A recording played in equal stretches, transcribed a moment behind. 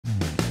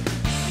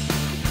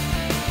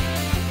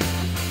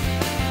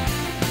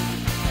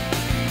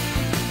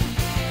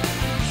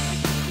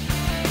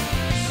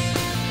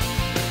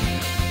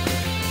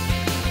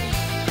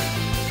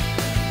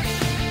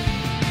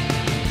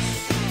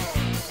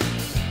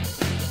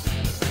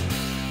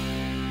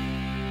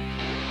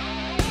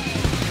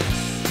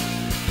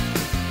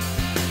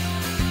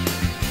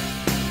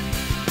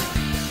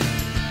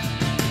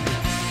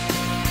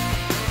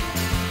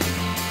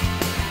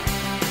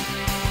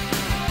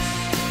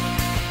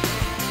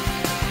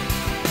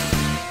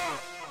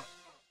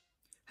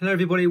Hello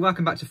everybody,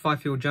 welcome back to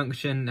Fifield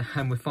Junction,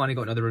 and we've finally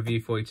got another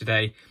review for you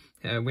today.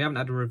 We haven't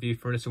had a review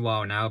for a little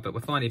while now, but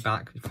we're finally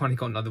back. We've finally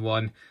got another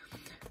one,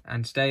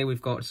 and today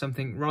we've got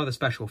something rather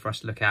special for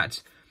us to look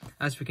at.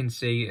 As we can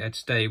see,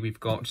 today we've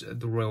got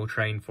the Royal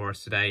Train for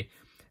us today.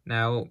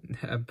 Now,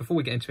 before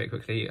we get into it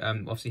quickly,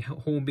 obviously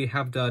Hornby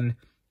have done,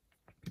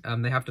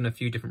 they have done a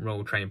few different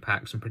Royal Train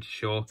packs, I'm pretty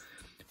sure.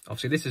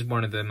 Obviously this is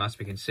one of them, as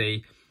we can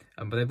see,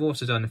 but they've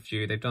also done a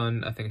few. They've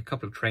done, I think, a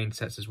couple of train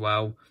sets as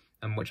well.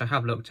 Which I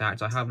have looked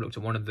at. I have looked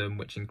at one of them,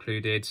 which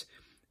included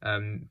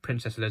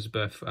Princess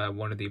Elizabeth,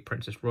 one of the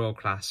Princess Royal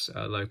class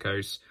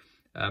locos,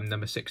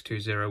 number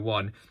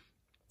 6201.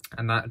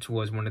 And that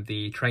was one of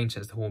the train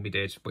sets that Hornby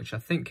did, which I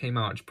think came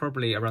out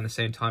probably around the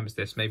same time as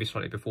this, maybe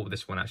slightly before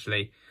this one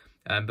actually.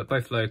 But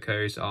both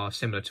locos are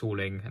similar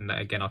tooling, and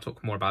again, I'll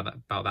talk more about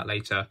that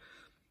later.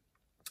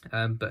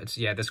 But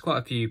yeah, there's quite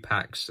a few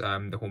packs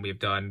that Hornby have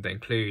done that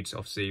includes,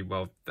 obviously,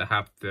 well, they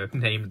have the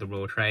name of the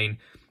Royal Train,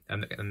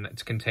 and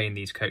to contain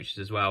these coaches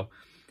as well.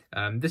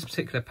 This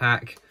particular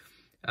pack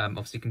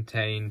obviously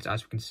contains,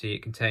 as we can see,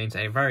 it contains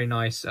a very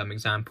nice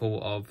example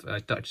of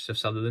Duchess of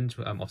Sutherland,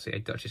 obviously a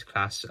Duchess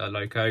class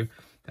loco,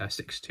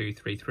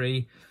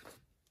 6233.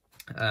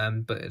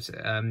 But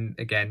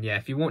again, yeah,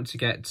 if you want to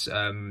get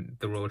the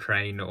Royal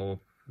Train or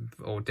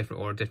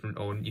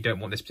you don't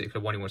want this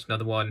particular one, you want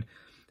another one,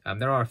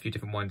 there are a few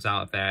different ones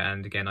out there,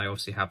 and again, I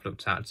obviously have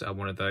looked at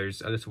one of those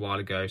a little while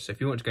ago. So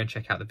if you want to go and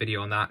check out the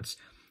video on that,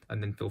 and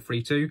then feel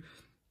free to.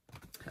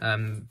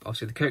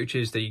 Obviously the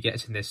coaches that you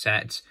get in this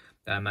set,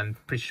 I'm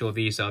pretty sure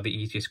these are the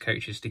easiest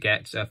coaches to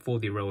get for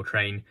the Royal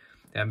Train.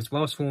 As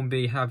well as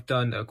Hornby have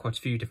done quite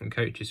a few different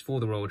coaches for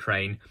the Royal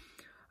Train,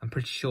 I'm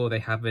pretty sure they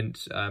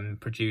haven't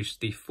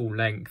produced the full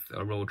length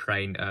Royal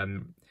Train,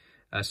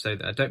 so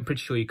I'm pretty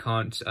sure you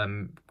can't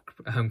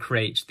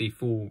create the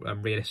full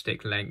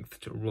realistic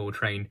length Royal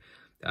Train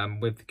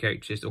with the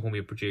coaches that Hornby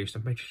have produced.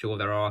 I'm pretty sure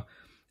there are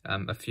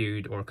a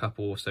few or a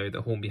couple or so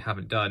that Hornby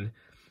haven't done.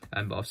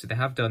 But obviously they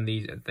have done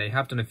these. They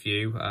have done a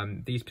few.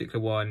 These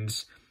particular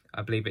ones,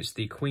 I believe it's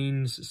the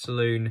Queen's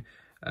Saloon,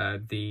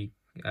 the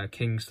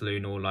King's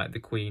Saloon, or like the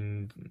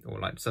Queen, or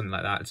like something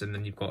like that. And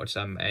then you've got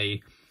I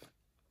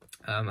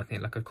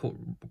think like a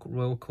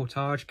Royal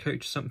Cortege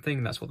coach,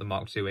 something. That's what the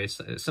Mark II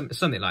is.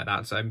 Something like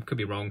that. So I could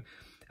be wrong,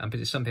 but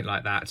it's something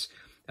like that.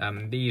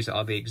 These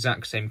are the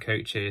exact same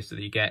coaches that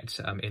you get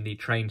in the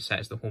train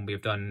sets that Hornby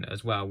have done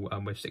as well,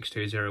 with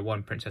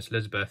 6201 Princess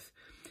Elizabeth.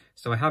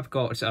 So I have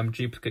got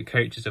duplicate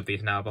coaches of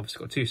these now. I've obviously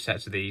got two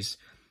sets of these.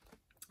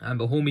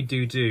 But Hornby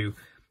do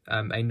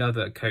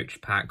another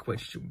coach pack,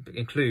 which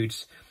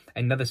includes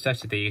another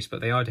set of these, but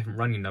they are different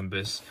running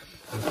numbers.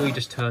 And if we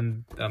just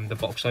turn the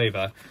box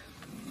over,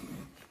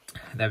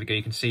 there we go,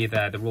 you can see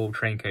there the Royal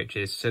Train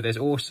coaches. So there's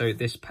also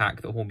this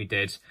pack that Hornby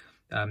did.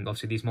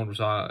 Obviously these models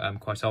are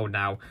quite old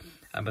now,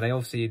 but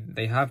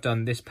they have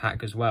done this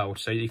pack as well.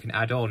 So you can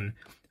add on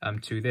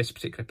to this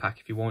particular pack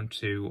if you want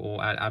to,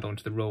 or add on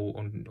to the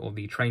Royal or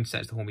the train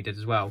sets that Hornby did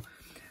as well.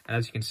 And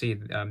as you can see,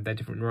 they're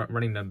different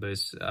running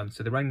numbers.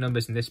 So the running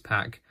numbers in this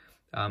pack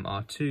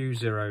are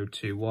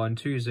 2021,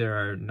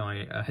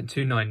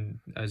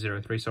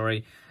 2903,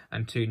 sorry,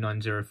 and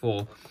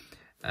 2904.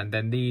 And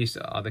then these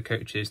are the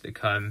coaches that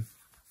come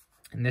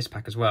in this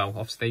pack as well.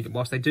 Obviously,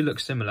 whilst they do look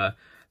similar,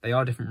 they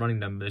are different running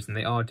numbers, and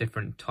they are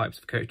different types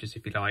of coaches,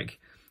 if you like.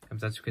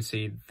 As you can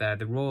see, they're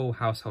the Royal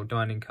Household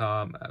Dining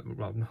Car,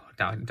 Royal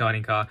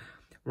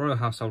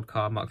Household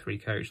Car Mark III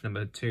coach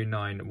number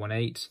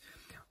 2918,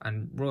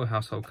 and Royal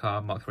Household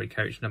Car Mark III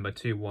coach number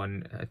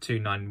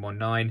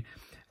 2919.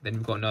 Then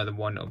we've got another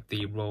one of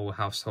the Royal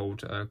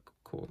Household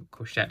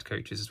Courgette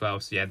coaches as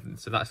well. So yeah,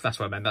 so that's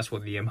what I meant. That's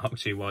what the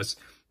Mark II was.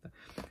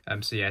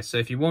 So yeah, so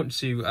if you want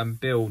to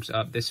build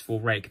up this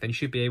full rake, then you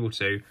should be able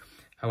to.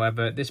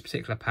 However, this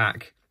particular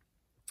pack,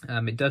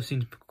 it does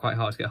seem quite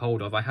hard to get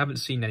hold of. I haven't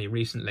seen any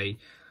recently,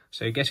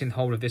 so getting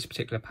hold of this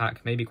particular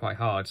pack may be quite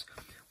hard.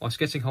 Whilst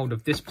getting hold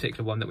of this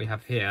particular one that we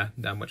have here,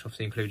 which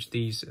obviously includes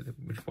these,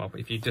 well,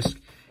 if you just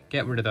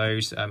get rid of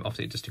those,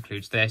 obviously it just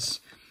includes this.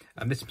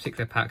 This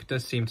particular pack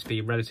does seem to be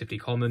relatively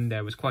common.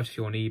 There was quite a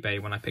few on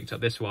eBay when I picked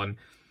up this one.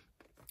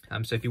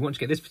 So if you want to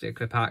get this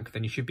particular pack,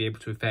 then you should be able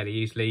to fairly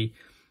easily.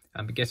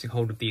 But getting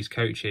hold of these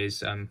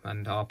coaches,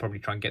 and I'll probably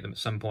try and get them at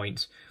some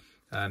point,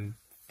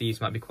 these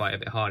might be quite a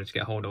bit harder to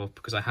get hold of,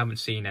 because I haven't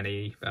seen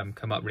any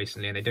come up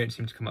recently, and they don't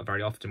seem to come up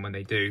very often when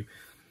they do.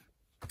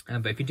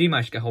 But if you do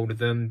manage to get hold of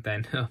them,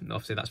 then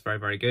obviously that's very,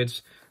 very good.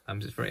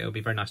 It'll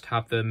be very nice to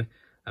have them.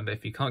 But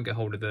if you can't get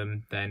hold of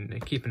them, then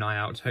keep an eye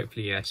out.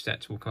 Hopefully a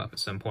set will come up at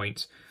some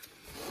point.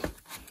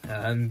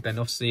 And then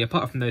obviously,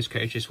 apart from those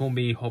coaches,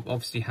 Hornby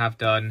obviously have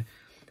done,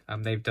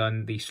 they've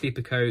done the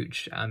sleeper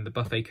coach and the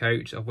buffet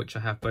coach, of which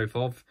I have both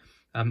of.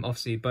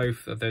 Obviously,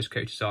 both of those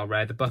coaches are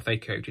rare. The buffet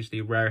coach is the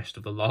rarest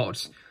of the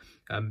lot,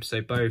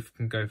 so both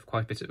can go for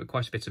quite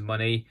a bit of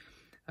money.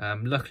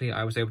 Luckily,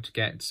 I was able to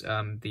get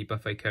the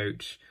buffet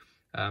coach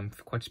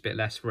for quite a bit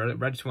less,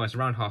 relatively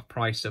around half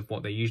price of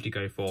what they usually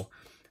go for.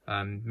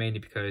 Mainly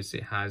because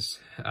it has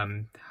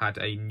had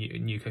a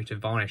new coat of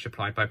varnish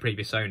applied by a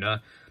previous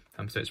owner,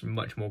 so it's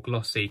much more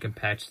glossy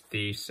compared to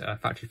the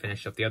factory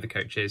finish of the other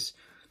coaches.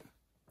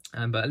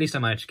 But at least I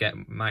managed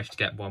to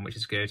get one, which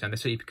is good. And the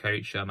sleeper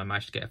coach, I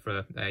managed to get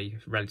for a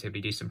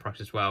relatively decent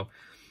price as well.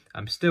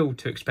 Still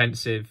too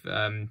expensive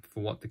for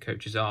what the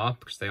coaches are,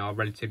 because they are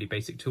relatively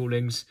basic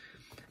toolings.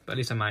 But at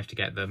least I managed to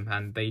get them,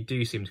 and they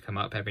do seem to come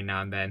up every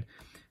now and then.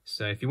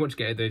 So if you want to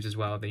get those as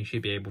well, then you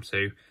should be able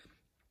to.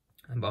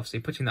 But obviously,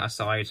 putting that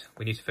aside,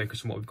 we need to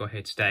focus on what we've got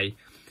here today.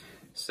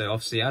 So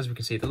obviously, as we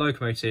can see, the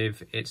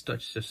locomotive, it's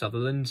Duchess of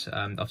Sutherland.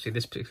 Obviously,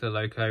 this particular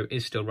loco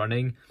is still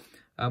running.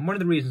 One of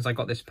the reasons I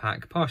got this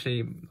pack,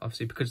 partially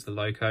obviously because of the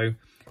loco,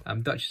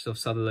 Duchess of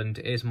Sutherland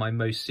is my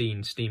most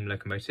seen steam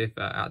locomotive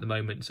at the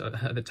moment, so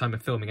at the time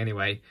of filming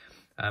anyway.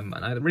 And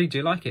I really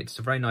do like it. It's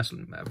a very nice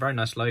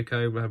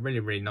loco, a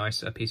really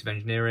nice piece of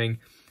engineering.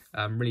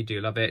 Really do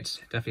love it.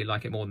 Definitely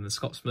like it more than the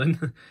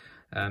Scotsman,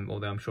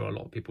 although I'm sure a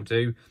lot of people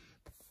do.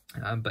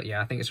 But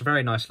yeah, I think it's a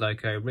very nice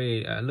loco.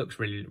 Really looks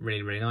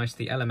really nice.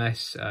 The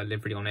LMS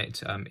livery on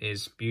it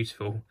is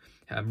beautiful.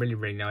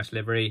 Really nice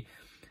livery.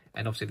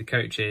 And obviously the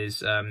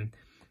coaches, well,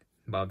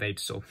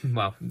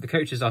 the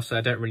coaches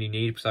I don't really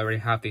need, because I already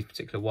have these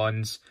particular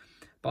ones.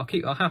 But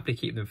I'll happily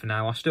keep them for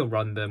now. I'll still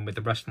run them with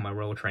the rest of my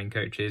Royal Train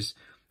coaches,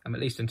 at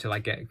least until I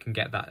can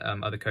get that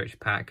other coach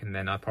pack, and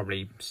then I'll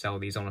probably sell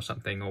these on or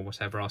something, or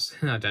whatever else.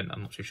 I'm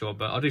not too sure,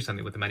 but I'll do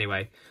something with them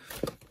anyway.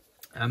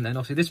 And then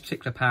obviously this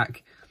particular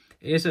pack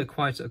is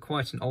quite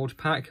an old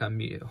pack.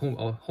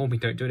 Hornby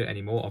don't do it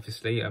anymore,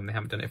 obviously. They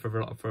haven't done it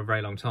for a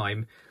very long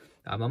time.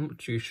 I'm not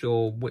too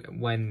sure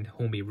when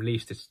Hornby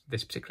released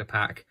this particular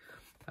pack.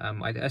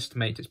 I'd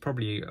estimate it's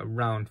probably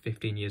around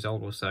 15 years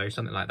old or so,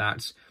 something like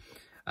that.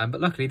 But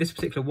luckily, this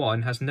particular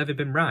one has never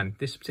been ran.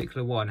 This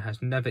particular one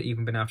has never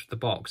even been out of the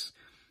box,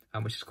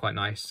 which is quite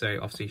nice. So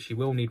obviously, she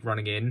will need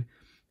running in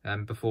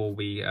before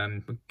we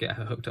get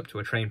her hooked up to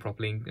a train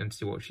properly and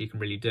see what she can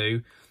really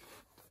do.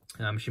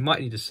 She might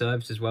need a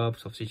service as well,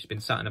 because obviously she's been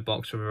sat in a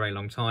box for a very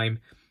long time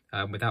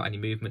without any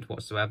movement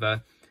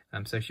whatsoever.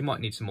 So she might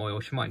need some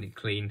oil, she might need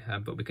clean,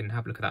 but we can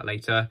have a look at that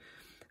later.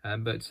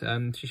 But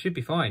she should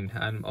be fine.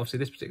 And obviously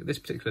this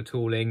particular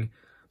tooling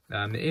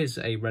is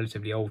a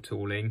relatively old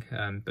tooling,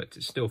 but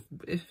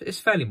it's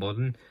fairly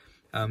modern.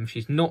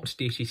 She's not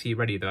DCC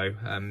ready though.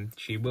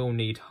 She will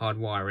need hard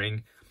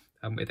wiring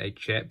with a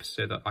chip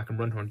so that I can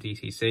run her on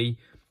DCC,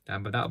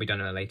 but that'll be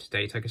done at a later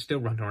date. I can still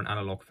run her on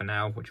analog for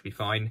now, which will be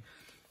fine.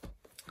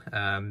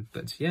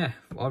 But yeah,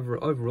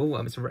 overall,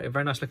 it's a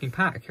very nice looking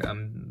pack.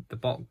 The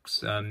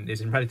box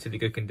is in relatively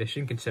good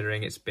condition,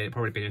 considering it's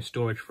probably been in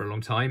storage for a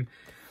long time.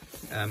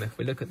 If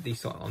we look at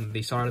on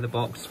the side of the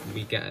box,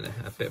 we get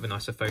a bit of a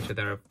nicer photo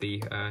there of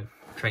the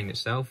train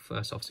itself. So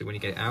obviously when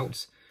you get it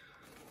out,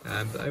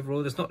 but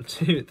overall there's not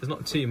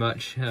too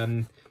much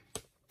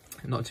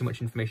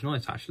information on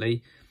it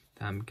actually.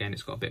 Again,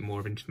 it's got a bit more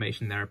of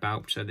information there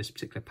about this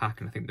particular pack,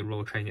 and I think the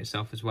Royal Train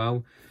itself as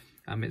well.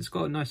 It's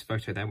got a nice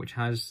photo there which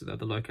has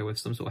the loco with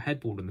some sort of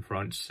headboard in the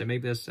front, so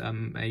maybe there's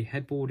a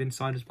headboard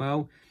inside as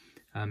well.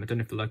 I don't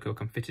know if the loco will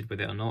come fitted with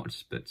it or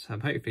not, but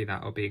hopefully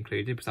that will be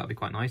included, because that would be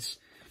quite nice.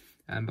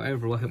 But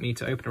overall, I think we need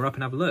to open her up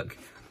and have a look.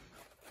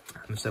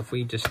 So if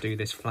we just do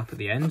this flap at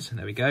the end,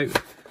 there we go.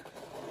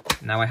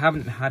 Now I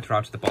haven't had her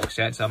out of the box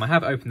yet, so I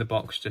have opened the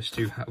box just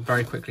to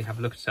very quickly have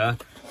a look at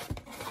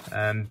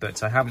her.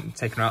 But I haven't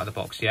taken her out of the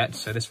box yet,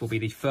 so this will be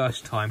the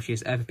first time she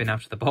has ever been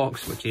out of the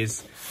box, which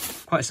is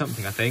quite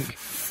something, I think.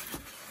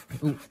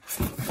 Ooh,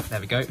 there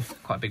we go,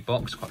 quite a big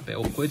box, quite a bit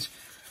awkward.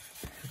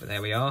 But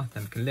there we are.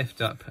 Then we can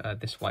lift up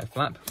this white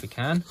flap if we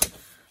can.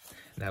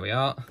 There we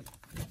are.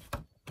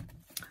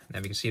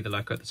 Then we can see the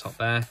loco at the top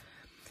there.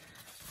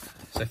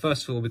 So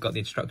first of all, we've got the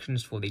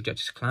instructions for the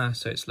Duchess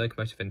class. So it's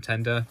locomotive and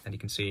tender, and you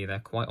can see they're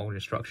quite old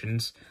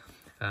instructions.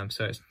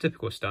 So it's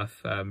typical stuff,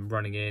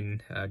 running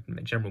in,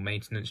 general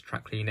maintenance,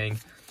 track cleaning.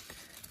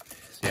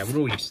 So yeah, we're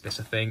all used to this,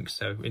 I think.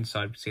 So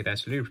inside, we can see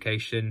there's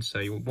lubrication. So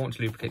you want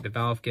to lubricate the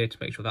valve gear to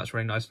make sure that's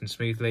running nice and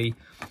smoothly.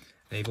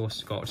 And you've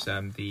also got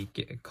the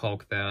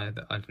cog there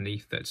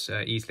underneath that's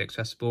easily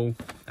accessible,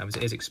 as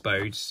it is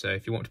exposed. So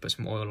if you want to put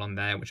some oil on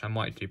there, which I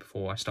might do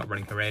before I start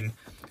running her in,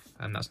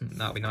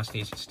 that'll be nice and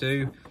easy to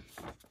do.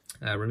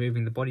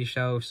 Removing the body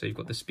shell, so you've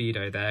got the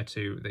speedo there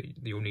that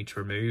you'll need to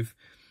remove.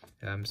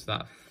 So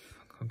that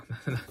I'm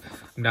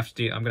gonna have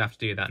to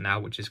do that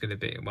now, which is going to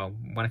be, well,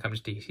 when I come to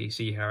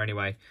DCC her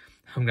anyway,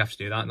 I'm gonna have to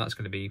do that, and that's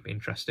going to be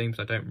interesting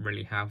because I don't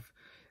really have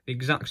the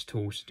exact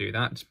tools to do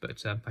that,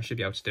 but I should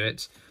be able to do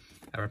it.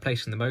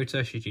 Replacing the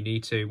motor should you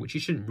need to, which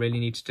you shouldn't really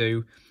need to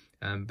do,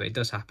 but it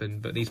does happen.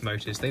 But these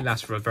motors, they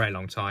last for a very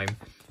long time.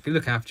 If you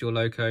look after your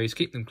locos,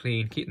 keep them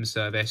clean, keep them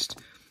serviced,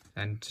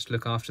 and just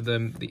look after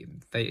them,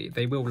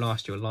 they will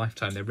last you a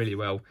lifetime. They really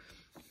will.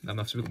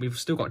 We've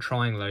still got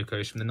trying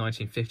locos from the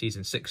 1950s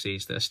and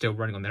 60s that are still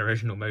running on their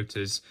original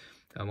motors.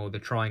 Or the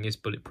trying is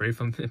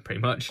bulletproof,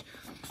 pretty much.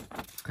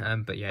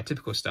 But yeah,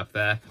 typical stuff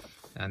there.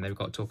 And they've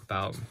got to talk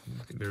about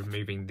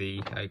remove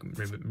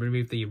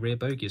the rear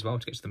bogie as well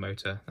to get to the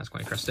motor. That's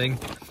quite interesting.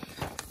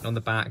 And on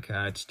the back,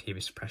 just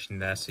TV suppression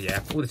there. So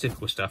yeah, all the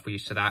typical stuff, we're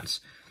used to that.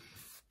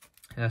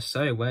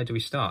 So where do we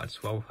start?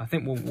 Well, I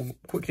think we'll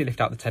quickly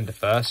lift out the tender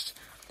first.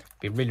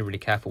 Be really, really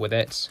careful with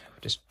it.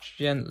 Just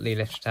gently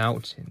lift it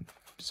out.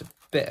 It's a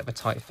bit of a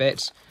tight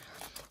fit.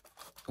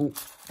 Oh,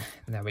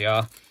 there we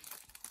are.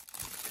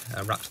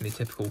 Wrapped in the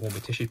typical Hornby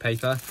tissue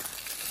paper.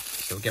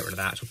 So we'll get rid of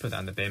that. We'll put that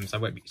in the bins. I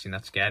won't be using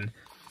that again.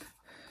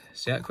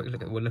 So yeah,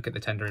 we'll look at the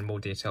tender in more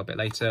detail a bit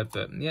later.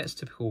 But yeah, it's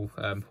typical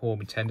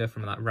Hornby tender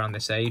from around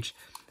this age.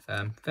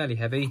 Fairly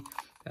heavy.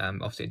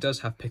 Obviously, it does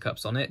have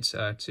pickups on it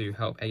to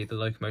help aid the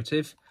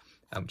locomotive,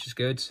 which is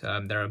good.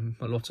 There are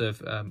a lot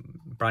of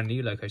brand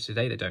new locos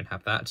today that don't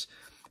have that,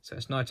 so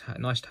it's nice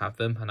to have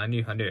them. And I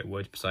knew it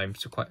would, so I'm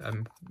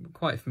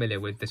quite familiar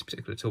with this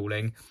particular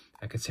tooling,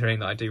 considering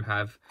that I do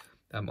have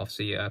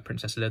obviously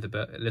Princess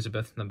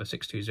Elizabeth number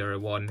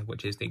 6201,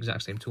 which is the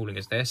exact same tooling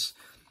as this.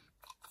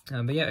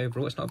 But yeah,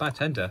 overall it's not a bad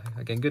tender.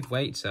 Again, good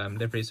weight.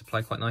 Livery is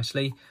applied quite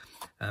nicely,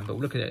 but we'll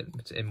look at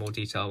it in more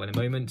detail in a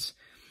moment.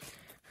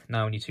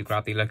 Now we need to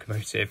grab the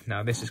locomotive.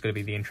 Now this is going to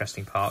be the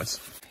interesting part.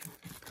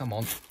 Come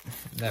on,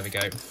 there we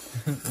go.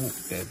 Ooh,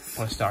 bit of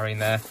polystyrene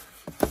there.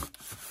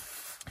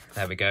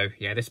 There we go.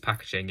 Yeah, this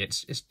packaging,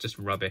 it's just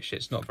rubbish.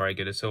 It's not very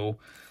good at all.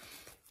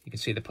 You can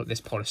see this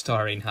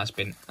polystyrene has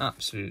been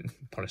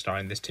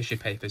this tissue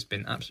paper has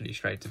been absolutely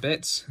shredded to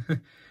bits.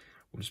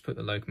 We'll just put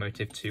the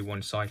locomotive to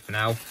one side for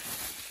now.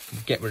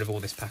 Get rid of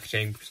all this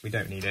packaging because we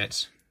don't need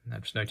it.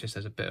 I've just noticed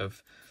there's a bit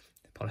of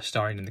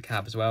polystyrene in the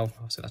cab as well,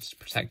 so that's to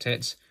protect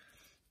it.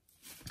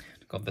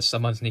 Got the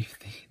some underneath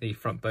the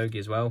front bogie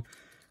as well.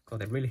 God,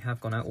 they really have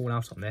gone all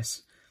out on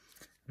this.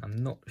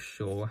 I'm not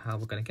sure how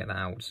we're going to get that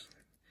out.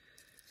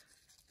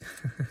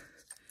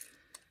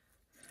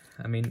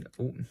 I mean,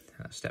 oh,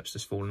 that step's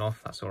just fallen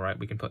off. That's all right.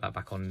 We can put that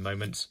back on in a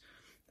moment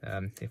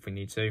if we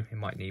need to. It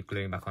might need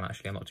gluing back on,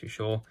 actually. I'm not too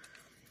sure.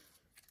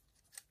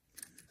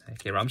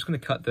 Okay, right, I'm just going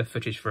to cut the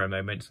footage for a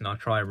moment and I'll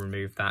try and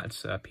remove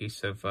that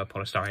piece of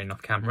polystyrene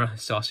off camera.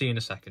 So I'll see you in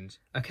a second.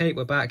 Okay,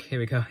 we're back. Here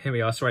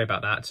we are. Sorry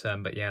about that.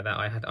 But yeah,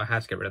 I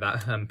had to get rid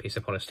of that piece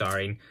of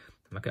polystyrene.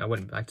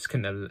 I just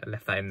couldn't have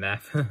left that in there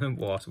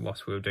whilst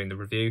we were doing the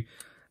review.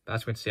 But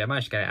as you can see, I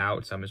managed to get it out.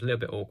 It's a little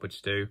bit awkward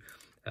to do,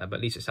 but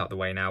at least it's out the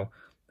way now.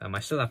 I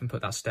still haven't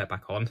put that step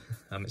back on.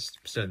 It's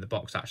still in the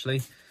box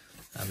actually.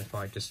 If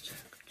I just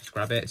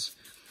grab it.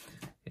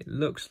 It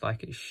looks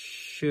like it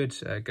should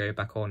go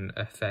back on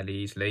fairly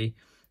easily.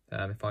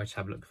 If I just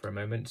have a look for a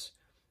moment.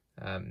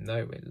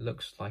 No, it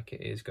looks like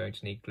it is going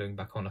to need gluing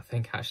back on, I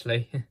think,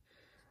 actually.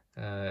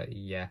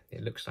 Yeah,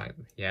 it looks like,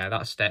 yeah,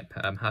 that step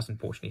has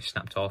unfortunately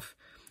snapped off.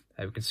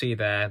 We can see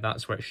there,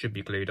 that's where it should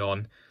be glued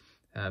on,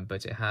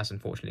 but it has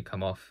unfortunately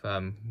come off.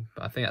 But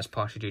I think that's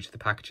partially due to the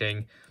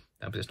packaging,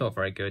 but it's not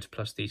very good.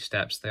 Plus these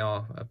steps, they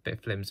are a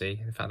bit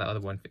flimsy. In fact, that other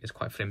one is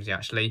quite flimsy,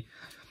 actually.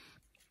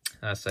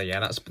 So yeah,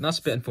 that's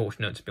a bit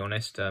unfortunate, to be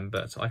honest,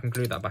 but I can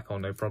glue that back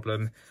on, no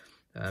problem.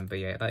 But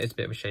yeah, that is a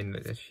bit of a shame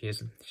that she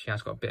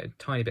has got a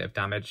tiny bit of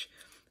damage.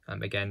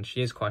 Again,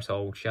 she is quite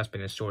old. She has been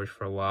in storage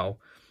for a while.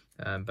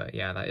 But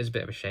yeah, that is a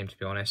bit of a shame, to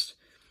be honest.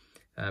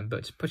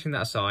 But putting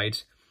that aside,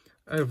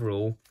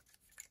 overall,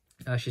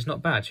 she's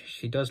not bad.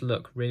 She does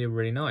look really,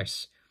 really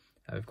nice.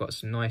 We've got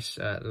some nice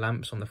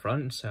lamps on the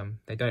front.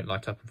 They don't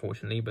light up,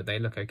 unfortunately, but they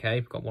look okay.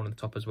 We've got one on the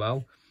top as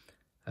well.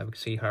 We can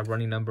see her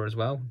running number as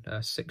well,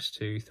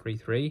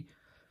 6233.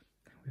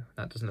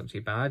 That doesn't look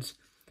too bad.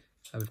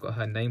 We've got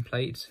her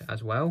nameplate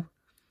as well.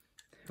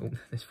 Oh,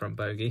 this front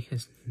bogie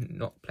is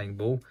not playing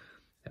ball.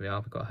 There we are.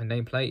 We've got her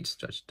nameplate,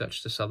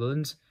 Duchess of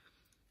Sutherland.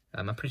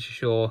 I'm pretty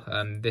sure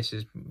this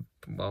is,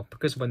 well,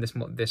 because when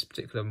this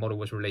particular model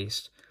was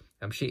released,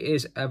 she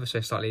is ever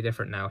so slightly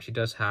different now. She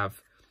does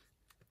have,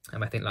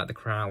 I think, like the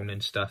crown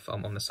and stuff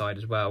on the side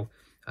as well.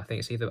 I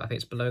think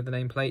it's below the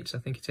nameplate. I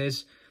think it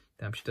is.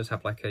 She does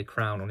have like a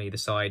crown on either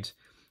side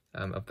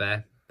of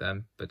there,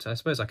 but I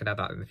suppose I could add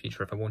that in the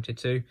future if I wanted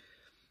to.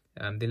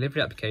 The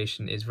livery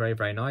application is very,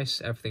 very nice.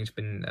 Everything's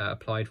been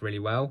applied really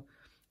well.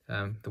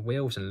 The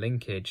wheels and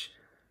linkage,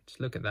 just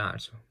look at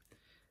that.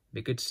 It'd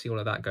be good to see all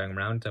of that going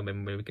around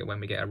when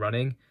we get her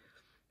running.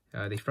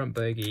 The front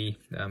bogie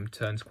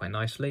turns quite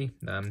nicely.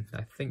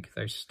 I think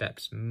those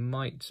steps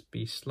might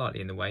be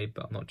slightly in the way,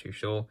 but I'm not too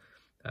sure.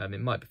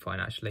 It might be fine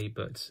actually,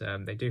 but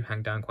they do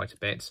hang down quite a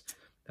bit.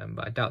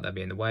 But I doubt they'll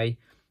be in the way.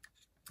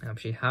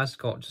 She has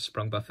got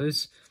sprung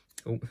buffers,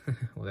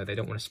 although they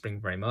don't want to spring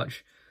very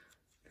much.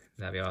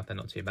 There we are, they're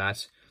not too bad.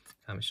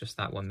 It's just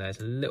that one there's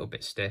a little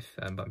bit stiff,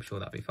 but I'm sure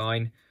that'll be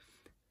fine.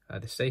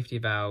 The safety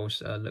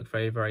valves look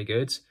very, very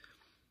good.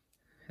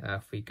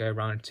 If we go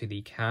around to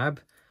the cab,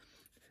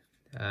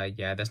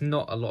 yeah, there's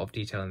not a lot of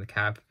detail in the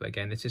cab, but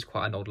again, this is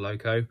quite an old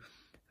loco.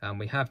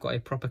 We have got a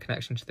proper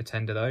connection to the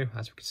tender though,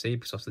 as we can see,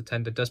 because the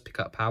tender does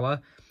pick up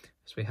power.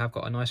 So we have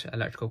got a nice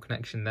electrical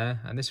connection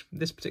there, and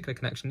this particular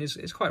connection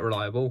is quite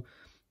reliable.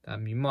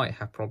 You might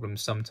have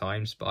problems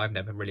sometimes, but I've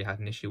never really had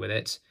an issue with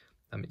it.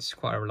 It's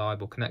quite a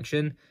reliable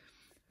connection.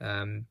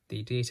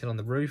 The detail on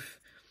the roof,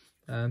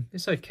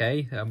 it's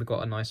okay. We've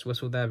got a nice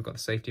whistle there. We've got the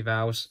safety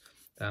valves.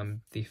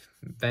 The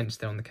vents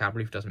there on the cab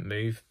roof doesn't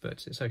move,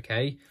 but it's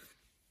okay.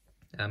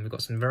 We've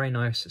got some very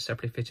nice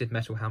separately fitted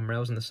metal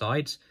handrails on the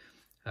sides.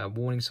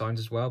 warning signs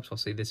as well. So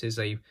obviously this is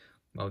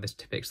this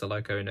depicts the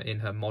loco in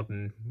her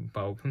modern,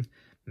 well,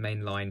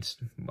 mainline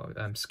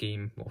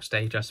scheme or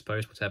stage, I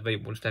suppose, whatever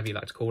you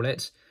like to call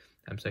it.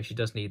 So she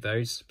does need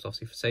those,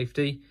 obviously for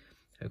safety.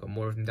 We've got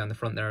more of them down the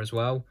front there as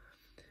well.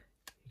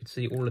 You can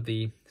see all of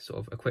the sort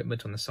of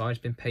equipment on the side has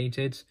been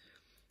painted.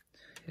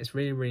 It's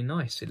really, really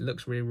nice. It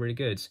looks really, really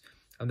good.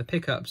 And the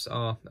pickups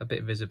are a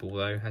bit visible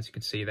though, as you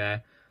can see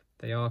there.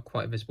 They are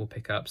quite visible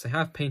pickups. They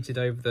have painted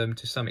over them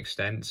to some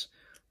extent,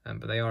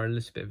 but they are a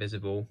little bit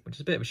visible, which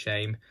is a bit of a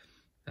shame.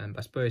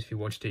 I suppose if you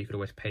wanted to, you could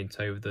always paint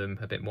over them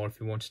a bit more if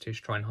you wanted to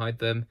try and hide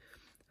them.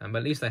 But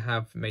at least they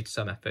have made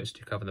some efforts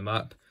to cover them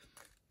up.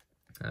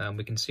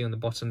 We can see on the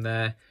bottom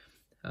there,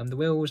 the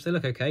wheels, they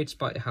look okay,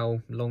 despite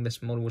how long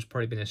this model has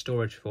probably been in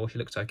storage for. She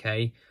looks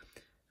okay.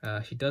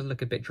 She does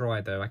look a bit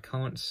dry though. I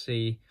can't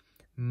see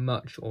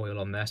much oil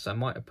on there, so I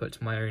might have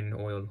put my own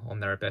oil on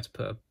there a bit.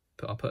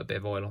 I'll put a bit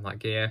of oil on that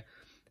gear,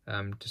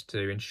 just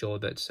to ensure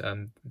that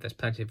there's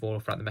plenty of oil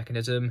throughout the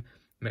mechanism,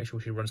 make sure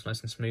she runs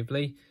nice and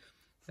smoothly.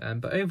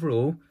 But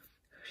overall,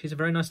 she's a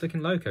very nice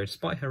looking loco,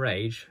 despite her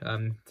age.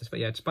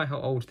 Despite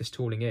how old this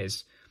tooling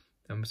is.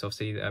 So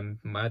obviously,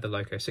 my other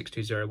loco,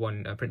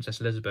 6201 Princess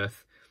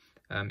Elizabeth,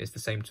 is the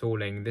same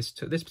tooling. This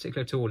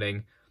particular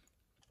tooling,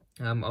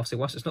 obviously,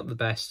 whilst it's not the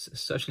best,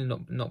 certainly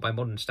not by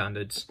modern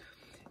standards,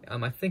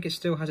 I think it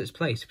still has its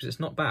place because it's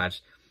not bad.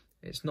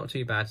 It's not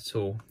too bad at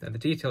all. And the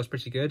detail is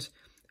pretty good,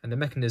 and the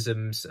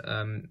mechanisms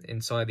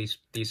inside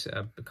these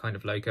kind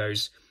of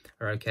locos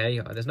are okay.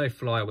 There's no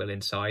flywheel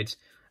inside,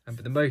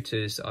 but the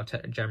motors are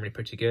generally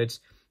pretty good.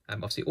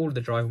 Obviously, all of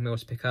the driving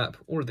wheels pick up,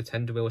 all of the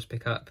tender wheels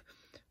pick up.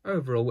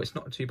 Overall, it's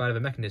not too bad of a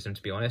mechanism,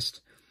 to be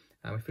honest.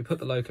 If we put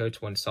the loco to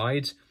one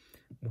side,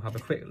 we'll have a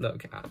quick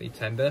look at the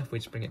tender. We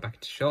just bring it back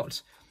into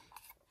shot.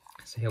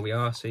 So here we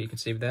are. So you can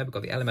see there, we've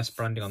got the LMS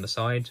branding on the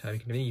side. You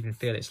can even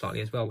feel it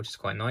slightly as well, which is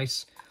quite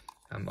nice.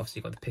 Obviously,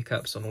 you've got the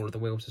pickups on all of the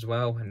wheels as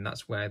well, and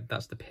that's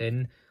the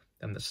pin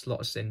that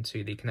slots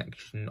into the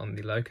connection on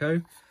the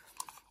loco.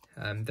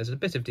 There's a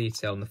bit of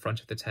detail on the front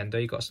of the tender.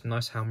 You've got some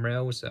nice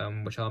handrails,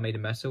 which are made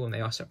of metal, and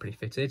they are separately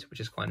fitted, which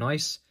is quite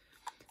nice.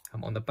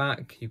 On the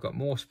back, you've got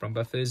more sprung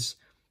buffers,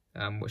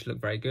 which look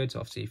very good.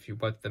 Obviously, if you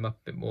wet them up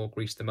a bit more,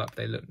 grease them up,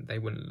 they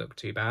wouldn't look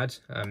too bad.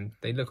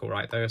 They look all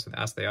right though,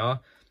 as they are.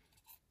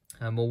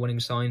 More warning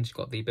signs. You've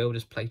got the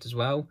builder's plate as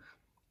well.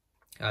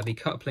 The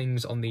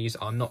couplings on these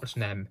are not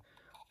NEM.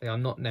 They are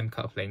not NEM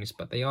couplings,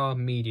 but they are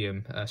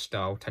medium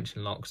style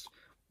tension locks,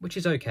 which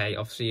is okay.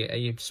 Obviously,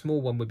 a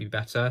small one would be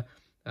better,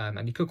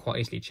 and you could quite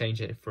easily change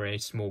it for a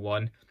small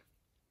one,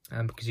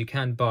 because you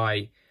can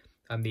buy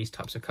these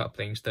types of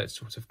couplings that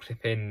sort of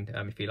clip in,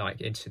 if you like,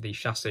 into the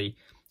chassis.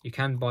 You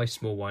can buy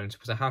small ones,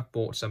 because I have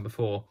bought some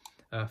before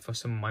for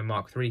some of my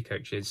Mark III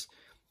coaches,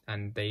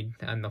 and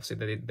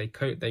obviously they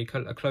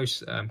cut a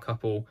close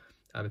couple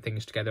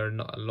things together and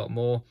not a lot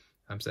more,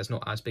 so there's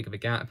not as big of a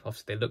gap.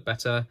 Obviously, they look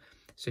better.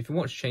 So if you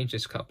want to change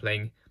this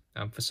coupling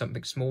for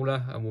something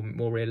smaller and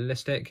more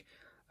realistic,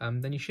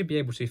 then you should be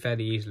able to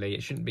fairly easily.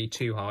 It shouldn't be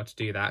too hard to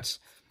do that.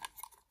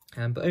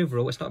 But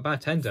overall, it's not a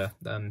bad tender.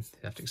 You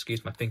have to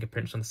excuse my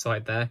fingerprints on the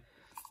side there.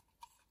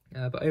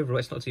 But overall,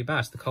 it's not too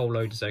bad. The coal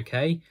load is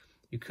okay.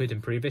 You could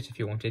improve it if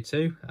you wanted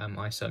to.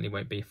 I certainly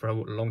won't be for a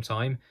long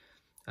time.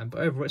 But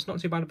overall, it's not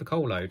too bad of a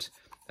coal load.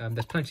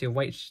 There's plenty of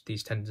weight to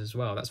these tenders as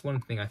well. That's one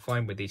thing I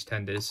find with these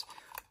tenders,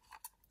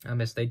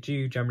 is they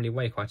do generally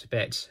weigh quite a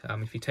bit.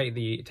 If you take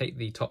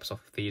the tops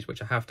off of these,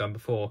 which I have done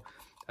before,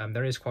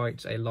 there is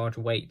quite a large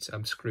weight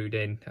screwed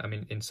in,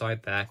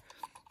 inside there.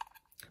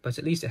 But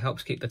at least it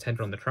helps keep the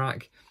tender on the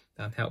track,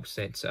 helps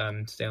it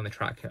stay on the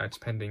track,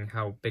 depending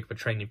how big of a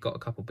train you've got a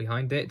couple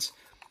behind it.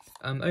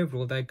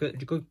 Overall, they're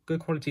good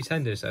quality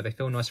tenders. They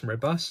feel nice and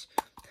robust.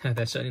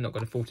 They're certainly not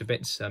going to fall to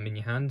bits in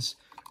your hands.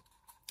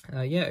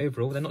 Yeah,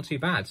 overall, they're not too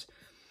bad.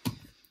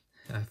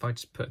 If I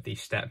just put the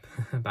step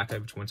back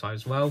over to one side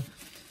as well,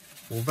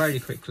 we'll very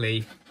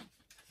quickly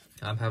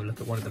have a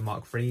look at one of the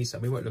Mark IIIs.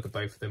 We won't look at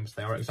both of them, because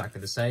they are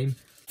exactly the same.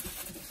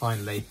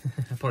 Finally,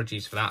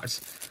 apologies for that.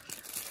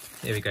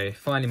 Here we go,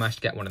 finally managed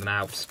to get one of them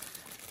out.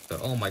 But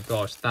oh my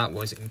god, that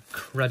was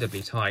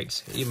incredibly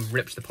tight. It even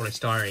ripped the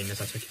polystyrene as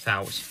I took it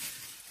out.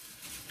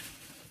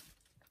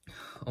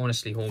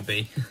 Honestly,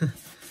 Hornby,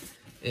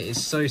 it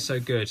is so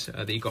good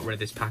that you got rid of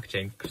this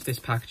packaging, because this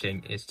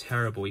packaging is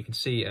terrible. You can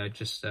see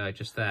just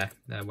there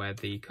where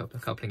the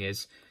coupling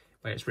is,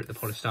 where it's ripped the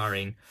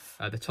polystyrene.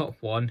 The top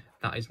one,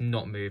 that is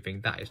not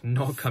moving. That is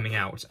not coming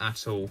out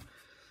at all.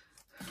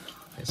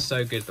 It's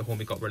so good that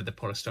Hornby got rid of the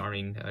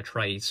polystyrene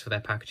trays for their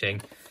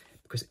packaging,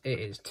 because it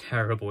is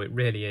terrible. It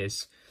really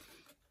is.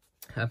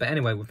 But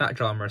anyway, with that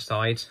drama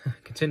aside,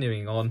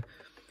 continuing on,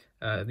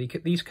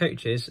 these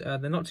coaches,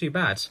 they're not too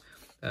bad.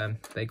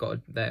 They got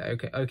their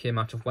okay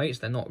amount of weights.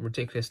 They're not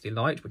ridiculously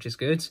light, which is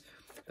good.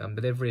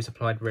 Delivery is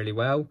applied really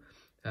well.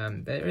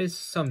 There is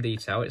some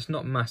detail. It's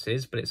not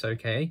masses, but it's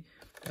okay.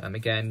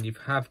 Again, you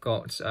have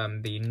got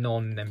the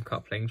non-NEM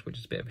couplings, which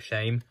is a bit of a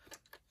shame.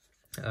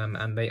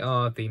 And they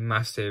are the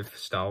massive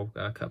style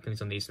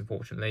couplings on these,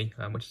 unfortunately,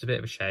 which is a bit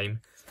of a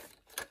shame.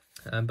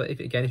 But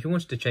if you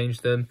wanted to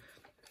change them,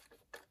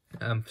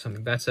 for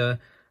something better,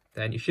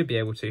 then you should be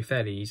able to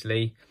fairly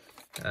easily.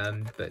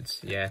 But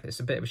yeah, it's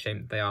a bit of a shame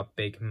that they are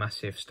big,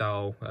 massive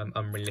style,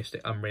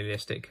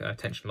 unrealistic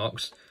tension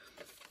locks.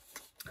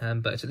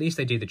 But at least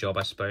they do the job,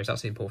 I suppose.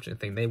 That's the important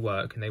thing. They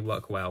work, and they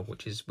work well,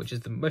 which is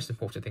the most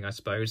important thing, I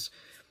suppose.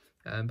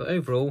 But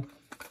overall,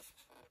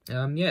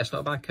 yeah, it's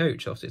not a bad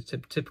coach. Obviously, it's a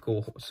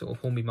typical sort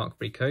of Hornby Mark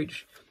III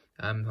coach.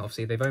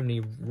 Obviously, they've only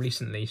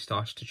recently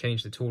started to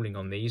change the tooling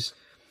on these.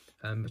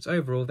 But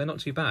overall, they're not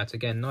too bad.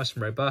 Again, nice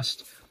and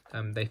robust.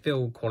 They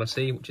feel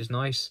quality, which is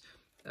nice.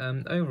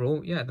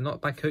 Overall, yeah, they're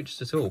not bad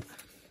coaches at all.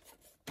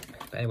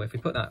 But anyway, if we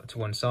put that to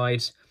one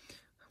side,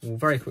 we'll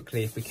very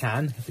quickly, if we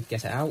can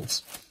get it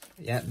out.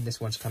 Yeah, this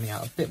one's coming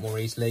out a bit more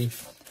easily.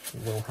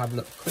 We'll have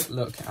a quick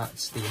look at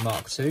the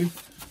Mark II.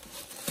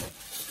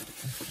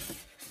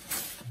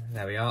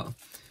 There we are.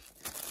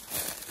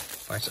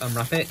 If I just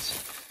unwrap it.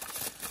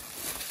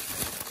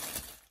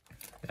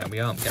 There we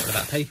are, get rid of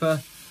that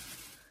paper.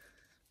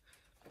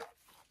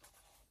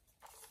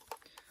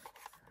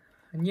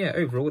 And yeah,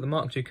 overall, the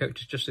Mark II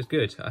coach is just as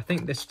good. I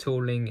think this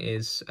tooling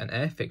is an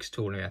air-fixed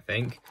tooling, I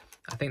think.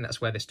 I think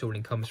that's where this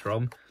tooling comes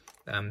from.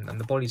 And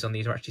the bodies on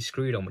these are actually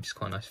screwed on, which is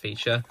quite a nice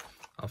feature.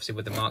 Obviously,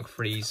 with the Mark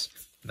IIIs,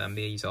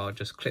 these are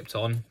just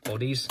clipped-on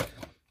bodies.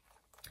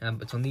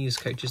 But on these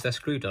coaches, they're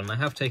screwed on. I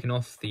have taken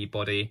off the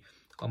body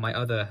on my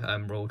other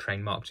Royal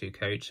Train Mark II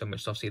coach,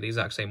 which is obviously the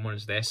exact same one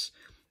as this.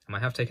 I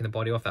have taken the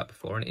body off that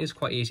before, and it is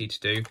quite easy to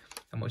do.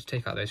 And once you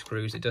take out those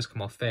screws, it does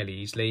come off fairly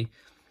easily.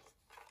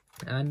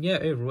 And yeah,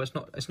 overall,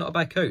 it's not a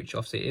bad coach.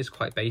 Obviously, it is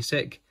quite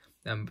basic.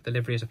 But the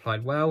livery is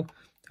applied well.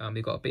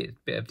 We've got a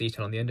bit of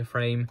detail on the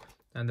underframe,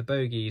 and the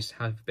bogies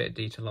have a bit of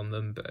detail on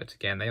them. But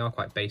again, they are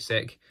quite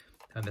basic,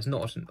 and there's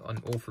not an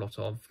awful lot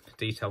of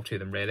detail to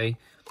them really.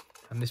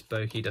 And this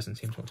bogie doesn't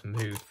seem to want to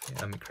move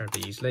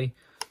incredibly easily.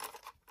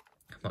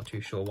 I'm not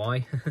too sure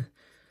why.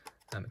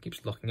 It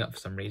keeps locking up for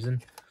some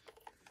reason.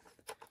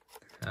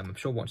 I'm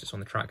sure once it's on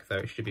the track though,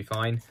 it should be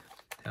fine.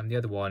 The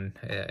other one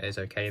is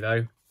okay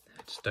though.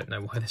 I just don't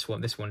know why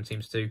this one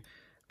seems to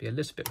be a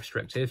little bit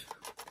restrictive.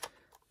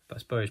 But I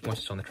suppose once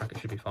it's on the track, it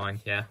should be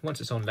fine. Yeah,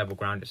 once it's on level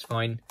ground, it's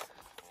fine.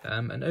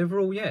 And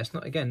overall, yeah, it's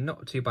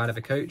not too bad of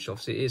a coach.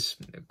 Obviously, it is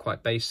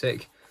quite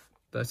basic,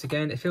 but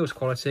again, it feels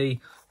quality.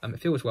 It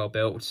feels well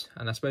built,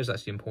 and I suppose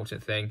that's the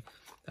important thing.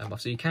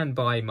 Obviously, you can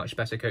buy much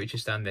better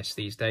coaches than this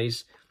these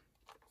days.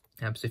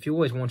 So if you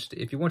wanted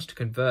to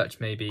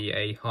convert maybe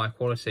a high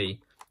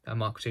quality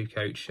Mark II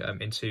coach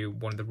into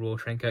one of the Royal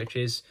Train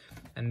coaches,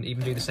 and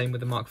even do the same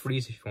with the Mark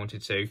IIIs if you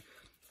wanted to,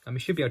 you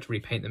should be able to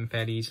repaint them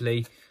fairly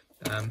easily.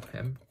 I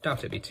doubt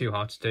it'd be too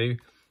hard to do.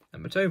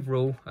 But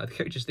overall, the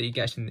coaches that you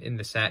get in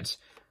the set,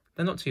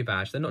 they're not too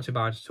bad. They're not too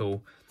bad at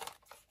all.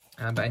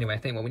 But anyway, I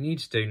think what we need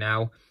to do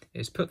now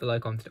is put the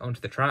logo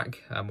onto the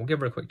track. We'll give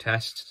her a quick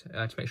test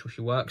to make sure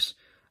she works,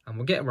 and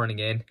we'll get her running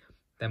in.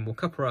 Then we'll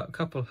couple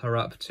her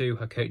up to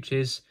her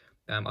coaches.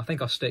 I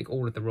think I'll stick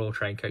all of the Royal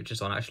Train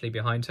coaches on actually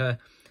behind her,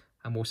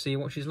 and we'll see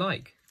what she's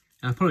like.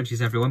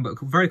 Apologies everyone, but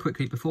very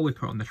quickly before we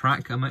put her on the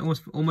track, I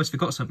almost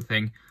forgot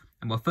something.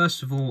 Well,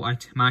 first of all, I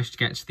managed to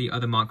get the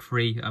other Mark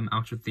III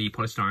out of the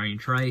polystyrene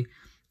tray.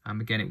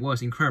 Again, it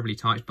was incredibly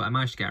tight, but I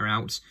managed to get her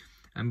out.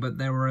 But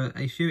there were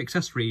a few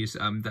accessories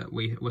that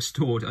were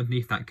stored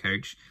underneath that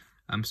coach.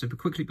 So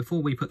quickly,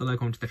 before we put the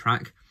logo onto the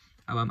track,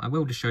 I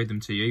will just show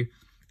them to you.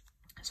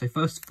 So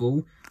first of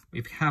all,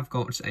 we have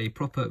got a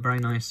proper, very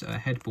nice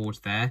headboard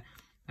there.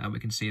 We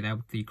can see there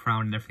with the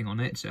crown and everything on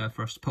it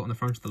for us to put on the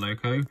front of the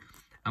logo,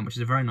 which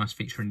is a very nice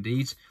feature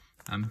indeed.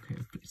 It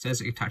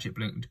says attach it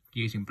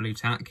using blue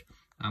tack,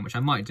 which I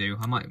might do.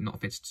 I might not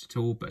fit it at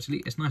all, but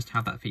it's nice to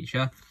have that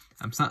feature.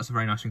 So that's a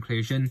very nice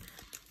inclusion.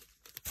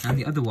 And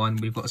the other one,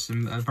 we've got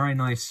some very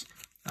nice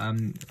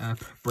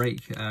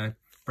brake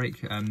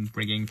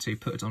rigging to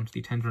put onto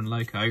the tender and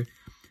loco.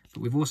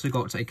 But we've also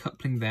got a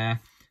coupling there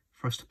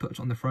for us to put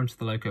on the front of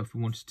the loco if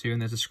we wanted to,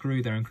 and there's a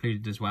screw there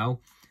included as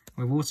well.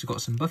 And we've also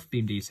got some buff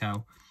beam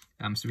detail.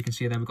 So we can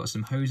see there we've got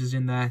some hoses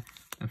in there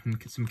and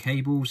some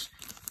cables.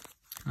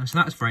 So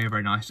that's very,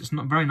 very nice. It's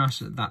not very nice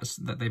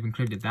that they've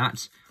included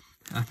that.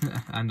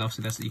 And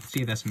obviously you can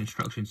see there's some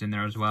instructions in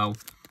there as well,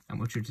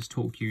 which will just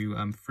talk you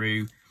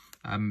through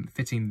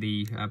fitting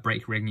the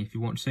brake rigging if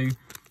you want to.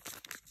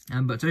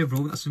 But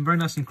overall, that's some very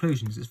nice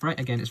inclusions. It's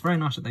very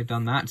nice that they've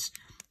done that.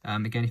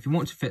 Again, if you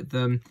want to fit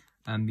them,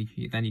 then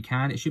you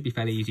can. It should be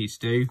fairly easy to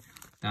do.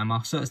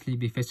 I'll certainly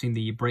be fitting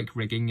the brake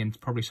rigging and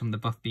probably some of the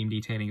buff beam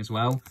detailing as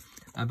well.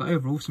 But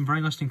overall, some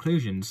very nice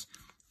inclusions.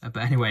 But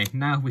anyway,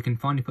 now we can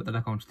finally put the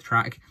loco onto the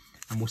track,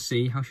 and we'll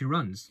see how she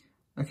runs.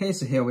 Okay,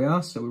 so here we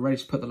are. So we're ready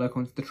to put the loco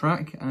onto the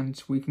track,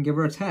 and we can give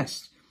her a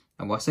test.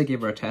 And when I say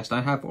give her a test,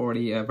 I have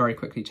already very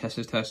quickly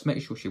tested her to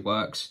make sure she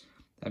works,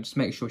 just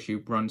make sure she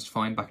runs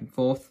fine back and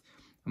forth.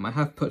 I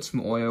have put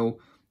some oil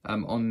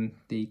on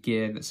the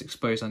gear that's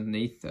exposed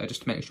underneath,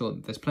 just to make sure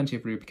that there's plenty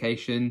of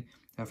lubrication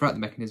throughout the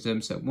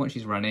mechanism, so once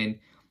she's running,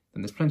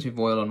 then there's plenty of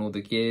oil on all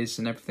the gears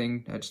and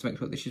everything, just to make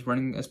sure that she's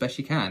running as best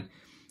she can.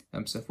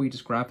 So if we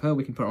just grab her,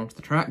 we can put her onto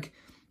the track.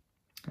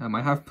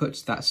 I have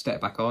put that step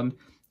back on.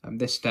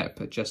 This step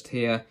just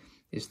here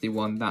is the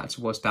one that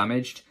was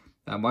damaged.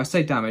 When I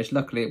say damaged,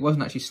 luckily it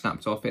wasn't actually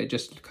snapped off, it had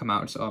just come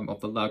out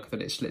of the lug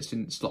that it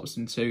slots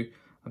into.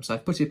 So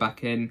I've put it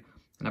back in,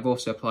 and I've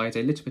also applied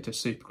a little bit of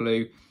super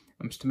glue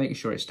just to make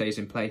sure it stays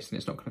in place and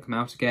it's not going to come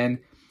out again.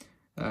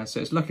 So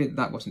it's lucky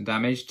that wasn't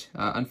damaged.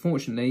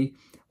 Unfortunately,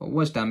 what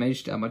was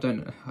damaged, I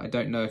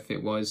don't know if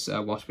it was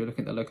whilst we were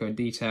looking at the loco in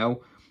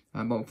detail,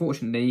 but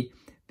unfortunately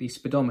the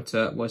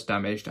speedometer was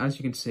damaged. As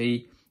you can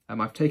see,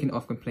 I've taken it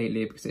off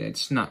completely because it had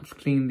snapped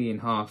cleanly in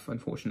half,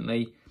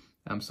 unfortunately.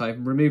 So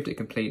I've removed it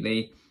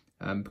completely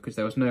because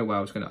there was no way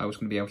I was going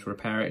to be able to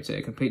repair it. It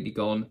had completely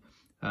gone.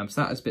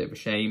 So that is a bit of a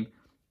shame.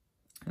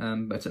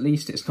 But at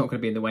least it's not going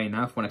to be in the way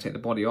now for when I take the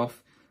body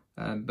off.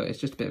 But it's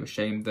just a bit of a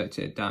shame that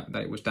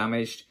it was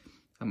damaged.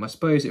 I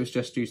suppose it was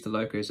just due to the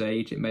loco's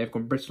age. It may have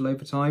gone brittle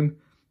over time.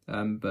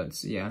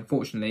 But yeah,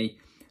 unfortunately,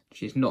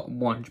 she's not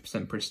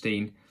 100%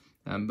 pristine.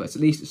 But at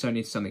least it's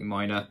only something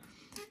minor.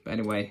 But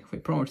anyway, if we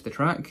put her onto the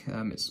track,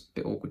 it's a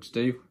bit awkward to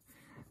do.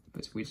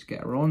 But if we just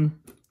get her on,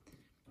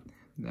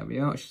 there we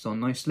are, she's on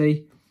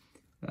nicely.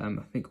 I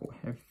think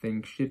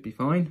everything should be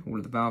fine. All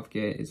of the valve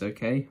gear is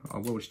okay. I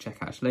will just check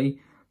actually.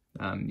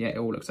 Yeah, it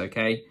all looks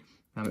okay.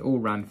 It all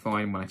ran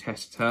fine when I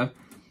tested her.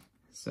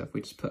 So if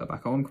we just put her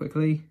back on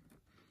quickly.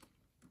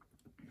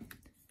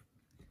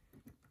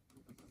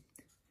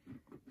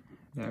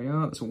 There we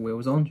are, that's all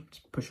wheels on.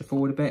 Just push her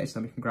forward a bit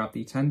so we can grab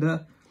the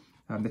tender.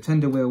 The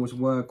tender wheels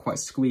were quite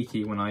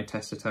squeaky when I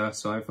tested her,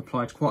 so I've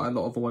applied quite a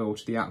lot of oil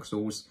to the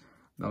axles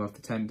of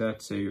the tender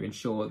to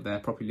ensure they're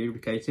properly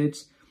lubricated.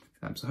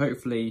 So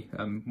hopefully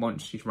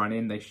once she's run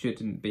in, they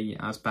shouldn't be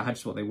as bad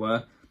as what they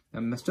were.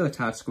 They're still a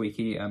tad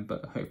squeaky,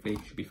 but hopefully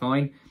it should be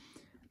fine.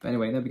 But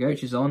anyway, there we go,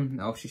 she's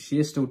on. Obviously she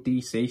is still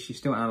DC, she's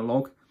still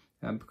analog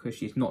because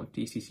she's not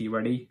DCC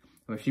ready.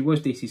 If she was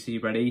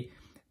DCC ready,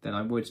 then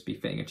I would be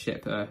fitting a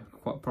chip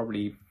quite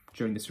probably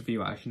during this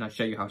review actually, and I'll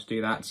show you how to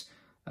do that.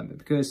 But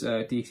because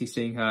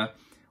DCCing her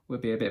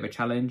would be a bit of a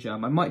challenge, I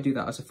might do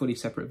that as a fully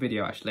separate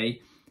video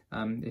actually.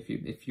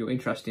 If you're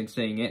interested in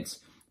seeing it,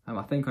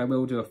 I think I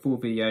will do a full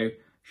video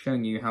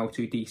showing you how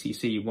to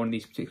DCC one of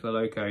these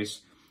particular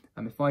locos.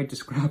 If I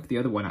just grab the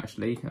other one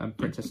actually,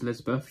 Princess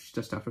Elizabeth, she's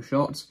just out of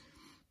shot.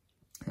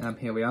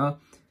 Here we are.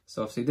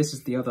 So obviously this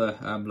is the other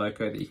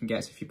loco that you can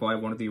get if you buy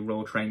one of the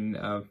Royal Train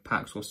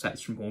packs or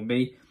sets from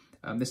Hornby.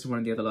 This is one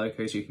of the other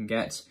locos you can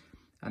get.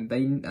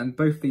 And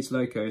both these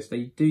locos,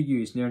 they do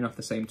use near enough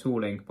the same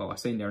tooling. Well, I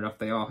say near enough,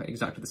 they are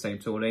exactly the same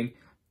tooling.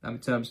 In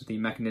terms of the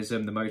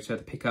mechanism, the motor,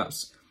 the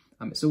pickups,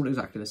 it's all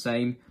exactly the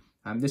same.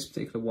 This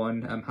particular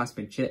one has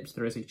been chipped.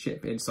 There is a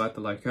chip inside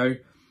the loco.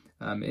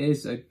 It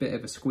is a bit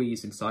of a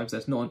squeeze inside, so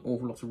there's not an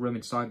awful lot of room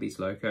inside these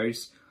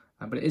locos,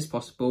 but it is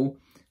possible.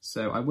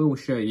 So I will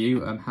show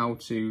you how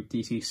to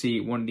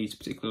DCC one of these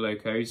particular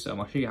locos.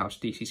 I'll show you how to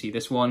DCC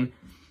this one.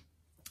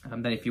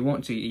 Then if you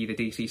want to either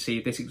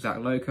DCC this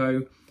exact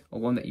loco or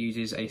one that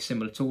uses a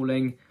similar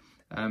tooling,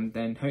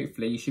 then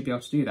hopefully you should be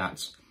able to do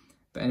that.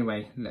 But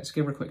anyway, let's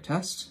give her a quick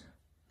test.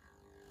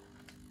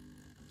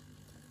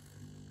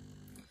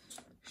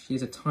 She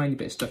is a tiny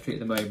bit stuttery at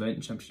the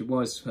moment. She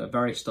was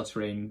very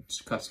stuttering,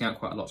 cutting out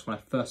quite a lot when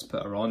I first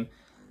put her on,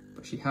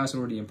 but she has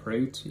already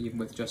improved, even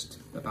with just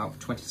about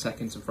 20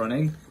 seconds of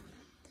running.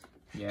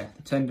 Yeah,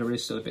 the tender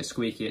is still a bit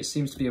squeaky. It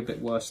seems to be a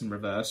bit worse in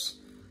reverse,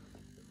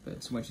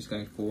 but when she's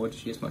going forward,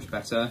 she is much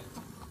better.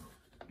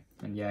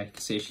 And yeah, you can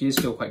see she is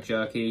still quite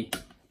jerky.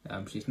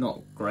 She's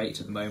not great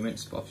at the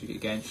moment, but obviously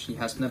again, she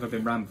has never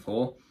been ran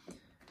before,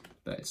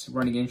 but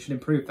running in should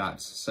improve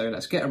that. So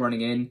let's get her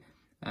running in,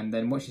 and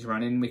then once she's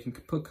run in, we can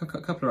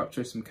couple her up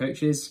to some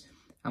coaches,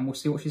 and we'll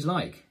see what she's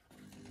like.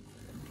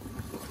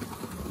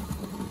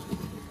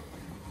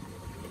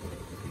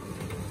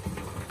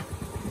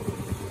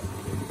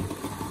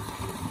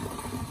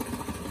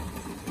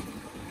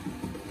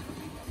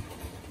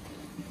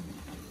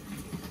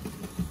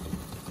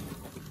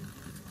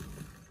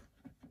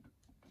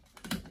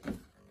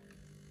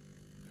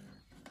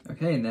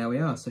 Okay, and there we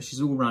are. So she's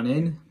all run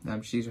in.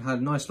 She's had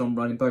a nice long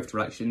run in both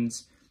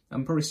directions.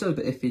 Probably still a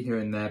bit iffy here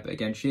and there, but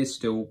again, she is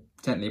still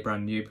technically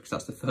brand new because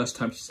that's the first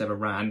time she's ever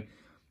ran.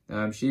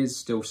 She is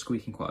still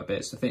squeaking quite a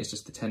bit, so I think it's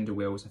just the tender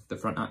wheels, the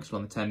front axle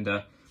on the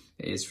tender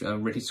is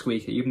really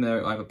squeaky. Even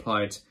though I've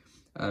applied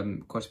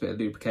quite a bit of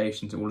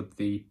lubrication to all of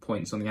the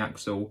points on the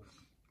axle,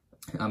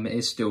 it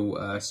is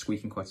still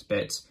squeaking quite a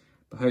bit.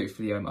 But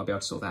hopefully I'll be able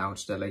to sort that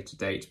out at a later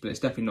date. But it's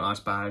definitely not as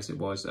bad as it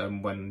was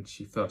when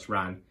she first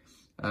ran.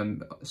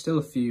 Still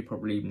a few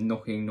probably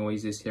knocking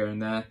noises here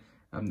and there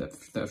that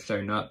have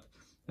shown up,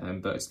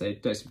 but they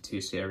don't seem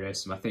too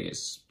serious. And I think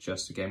it's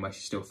just again where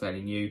she's still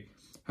fairly new.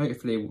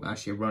 Hopefully as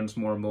she runs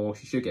more and more,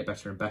 she should get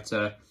better and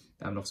better.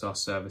 And also I'll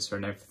service her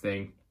and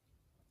everything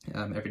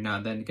every now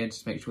and then again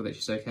just to make sure that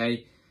she's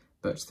okay.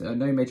 But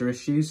no major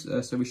issues,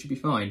 so we should be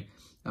fine.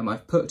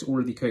 I've put all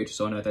of the coaches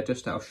on her. They're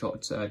just out of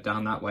shot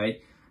down that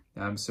way.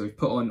 So we've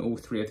put on all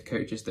three of the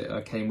coaches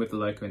that came with the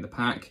loco in the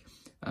pack.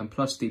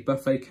 Plus the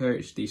buffet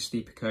coach, the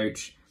sleeper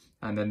coach,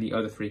 and then the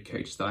other three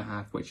coaches that I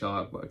have, which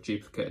are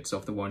duplicates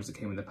of the ones that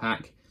came in the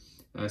pack.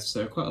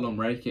 So quite a long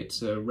rake.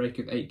 It's a rake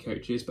of 8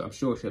 coaches, but I'm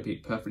sure she'll be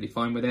perfectly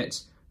fine with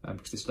it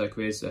because this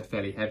loco is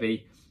fairly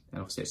heavy,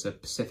 and obviously it's a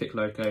Pacific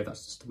loco,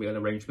 that's just the wheel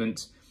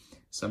arrangement.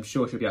 So I'm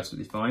sure she'll be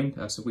absolutely fine.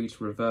 So we need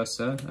to reverse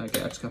her, get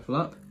her to couple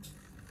up.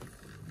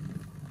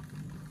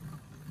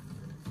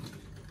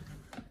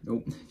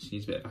 Oh, she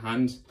needs a bit of a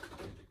hand.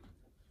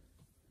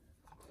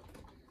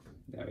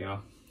 There we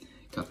are.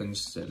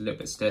 Coupling's a little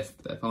bit stiff,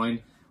 but they're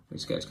fine. We'll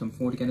just get her to come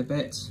forward again a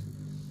bit.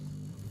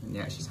 And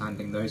yeah, she's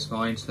handling those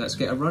fine, so let's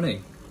get her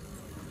running.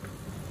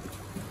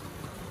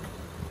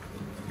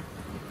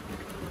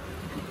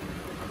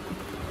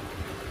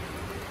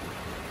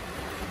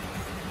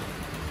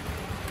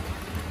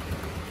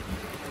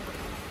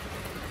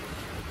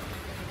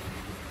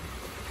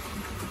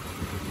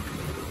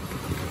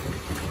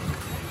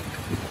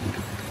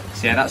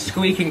 So yeah, that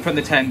squeaking from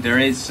the tender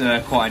is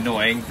quite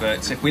annoying,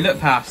 but if we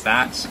look past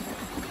that,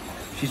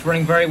 she's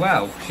running very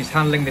well. She's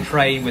handling the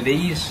train with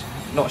ease,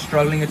 not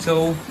struggling at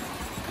all.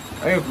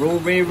 Overall,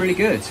 really, really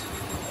good.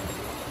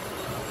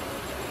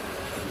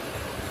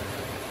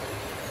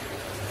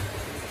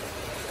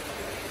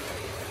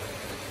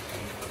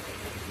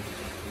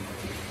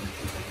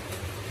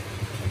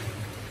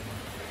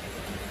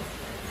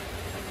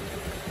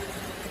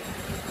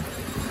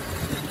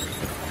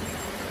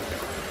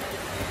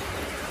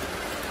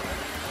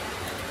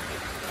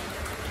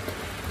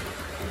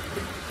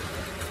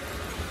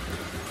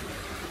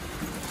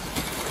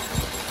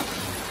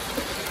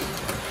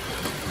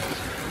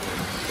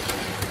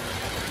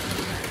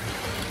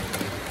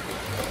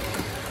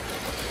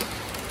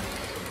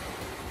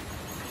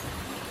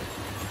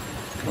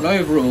 Well,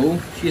 overall,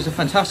 she's a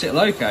fantastic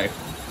loco.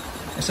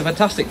 It's a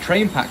fantastic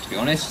train pack, to be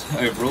honest.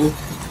 Overall,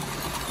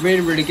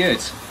 really, really good.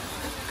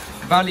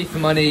 Value for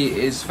money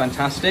is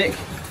fantastic.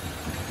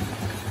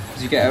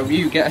 You get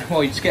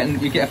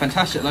a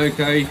fantastic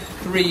loco,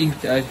 3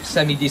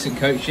 semi-decent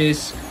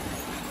coaches.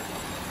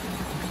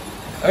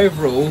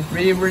 Overall,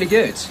 really, really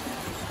good.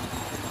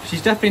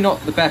 She's definitely not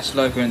the best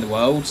loco in the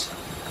world.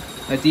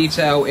 Her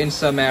detail in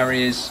some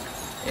areas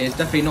is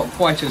definitely not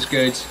quite as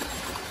good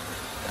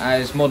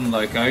as modern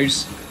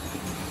locos.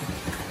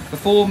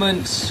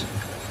 Performance,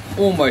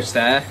 almost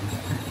there.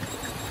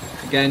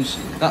 Again,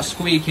 that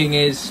squeaking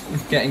is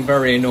getting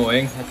very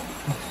annoying.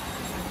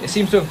 It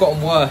seems to have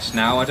gotten worse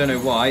now, I don't know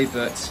why,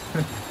 but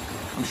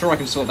I'm sure I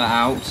can sort that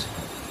out.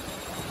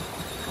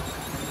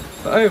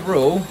 But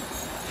overall,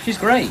 she's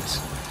great.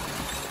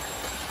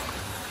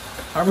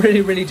 I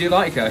really, really do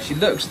like her. She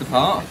looks the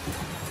part.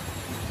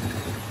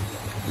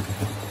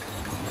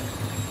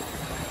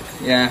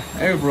 Yeah,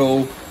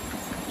 overall,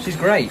 she's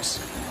great.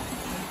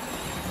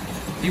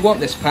 If you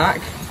want this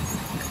pack,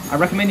 I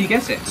recommend you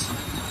get it.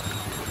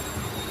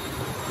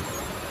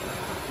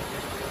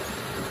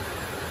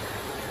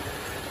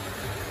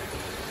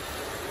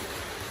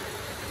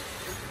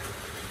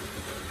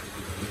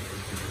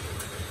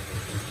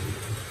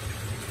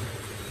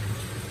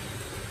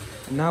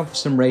 And now for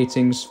some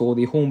ratings for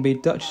the Hornby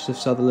Duchess of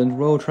Sutherland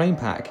Royal Train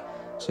Pack.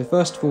 So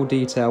first of all,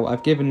 detail,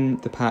 I've given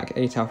the pack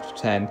 8 out of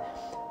 10.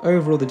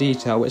 Overall, the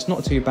detail, it's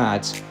not too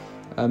bad.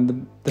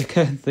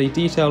 The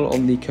detail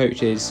on the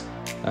coaches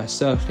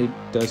certainly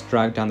does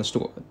drag down the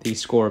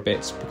score a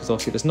bit, because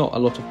obviously there's not a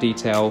lot of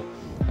detail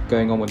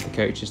going on with the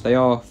coaches. They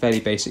are fairly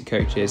basic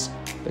coaches,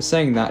 but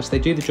saying that, they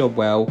do the job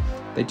well,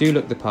 they do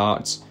look the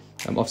part.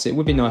 Obviously it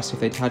would be nice if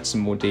they'd had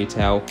some more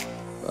detail.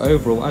 But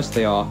overall, as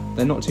they are,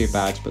 they're not too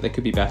bad, but they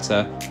could be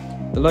better.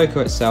 The loco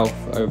itself,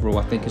 overall,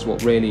 I think is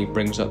what really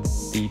brings up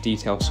the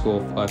detail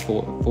score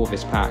for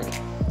this pack.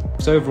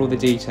 So overall, the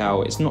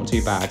detail, it's not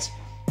too bad.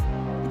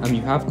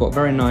 You have got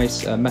very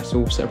nice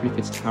metal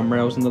separately fitted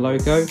handrails on the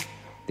loco.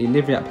 The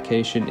livery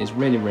application is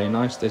really, really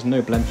nice. There's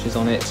no blemishes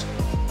on it.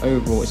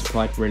 Overall, it's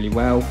applied really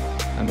well.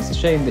 It's a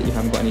shame that you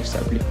haven't got any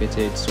separately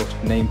fitted sort of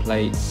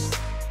nameplates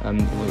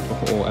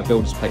or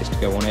builder's plates to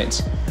go on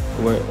it.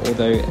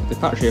 Although the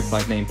factory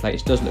applied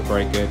nameplates does look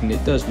very good, and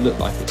it does look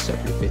like it's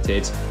separately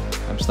fitted, so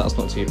that's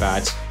not too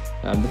bad.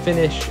 The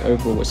finish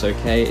overall is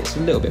okay. It's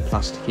a little bit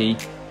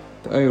plasticky,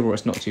 but overall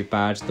it's not too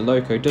bad. The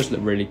loco does look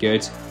really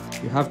good.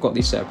 You have got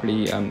the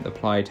separately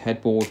applied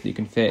headboard that you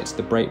can fit,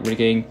 the brake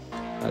rigging,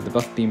 the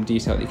buff beam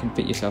detail that you can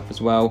fit yourself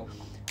as well.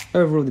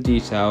 Overall, the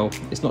detail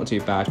is not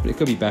too bad, but it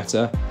could be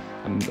better.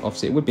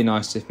 Obviously, it would be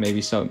nice if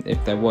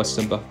if there was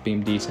some buff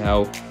beam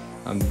detail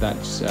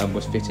that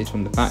was fitted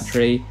from the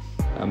factory.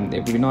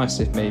 It would be nice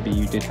if maybe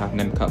you did have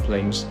NEM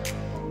couplings.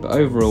 But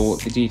overall,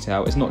 the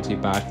detail is not too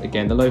bad.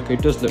 Again, the loco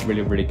does look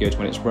really, really good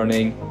when it's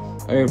running.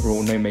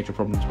 Overall, no major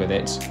problems with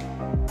it.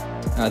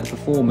 The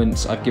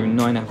performance, I've given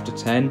 9 out of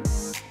 10.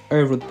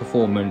 Overall, the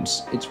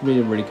performance, it's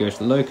really, really good.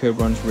 The loco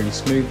runs really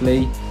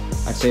smoothly.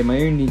 I'd say my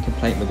only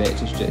complaint with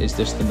it is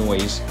just the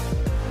noise.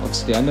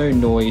 Obviously, I know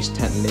noise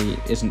technically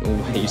isn't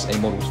always a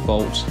model's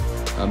fault.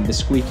 The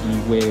squeaky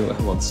wheel,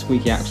 well, the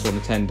squeaky axle on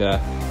the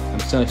tender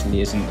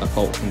certainly isn't a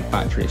fault from the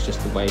factory. It's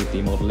just the way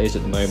the model is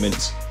at the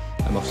moment.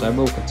 Obviously, I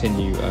will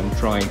continue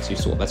trying to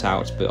sort that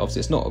out, but obviously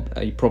it's not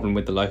a problem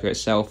with the loco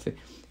itself.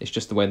 It's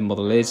just the way the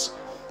model is.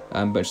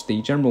 But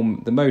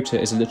the motor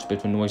is a little bit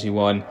of a noisy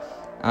one.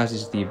 as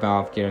is the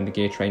valve gear and the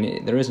gear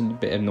train. There is a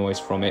bit of noise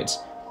from it,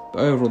 but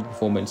overall the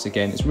performance,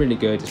 again, it's really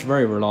good. It's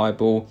very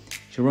reliable.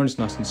 She runs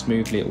nice and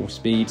smoothly at all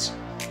speeds.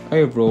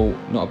 Overall,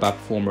 not a bad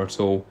performer at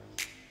all.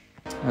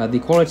 The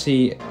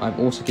quality, I've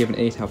also given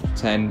 8 out of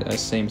 10,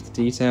 same as the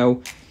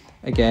detail.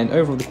 Again,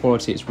 overall the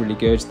quality, it's really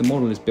good. The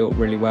model is built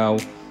really well,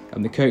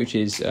 and the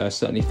coaches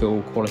certainly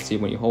feel quality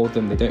when you hold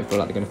them. They don't feel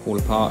like they're going to fall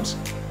apart,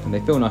 and they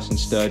feel nice and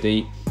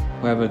sturdy.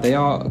 However, they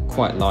are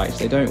quite light.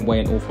 They don't weigh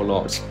an awful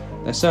lot.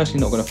 They're certainly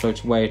not going to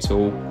float away at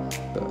all,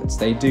 but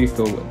they do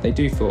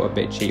feel a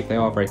bit cheap. They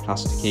are very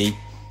plasticky.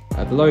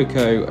 The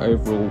loco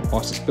overall,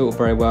 whilst it's built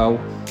very well,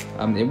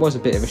 it was a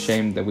bit of a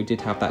shame that we did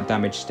have that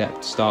damaged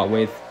step to start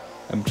with,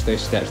 because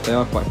those steps, they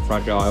are quite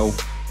fragile,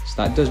 so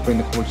that does bring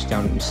the quality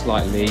down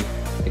slightly.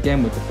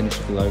 Again, with the finish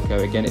of the loco,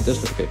 again, it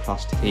does look a bit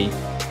plasticky,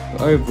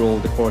 but overall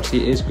the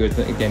quality is good.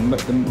 Again,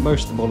 most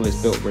of the model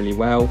is built really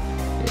well.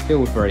 It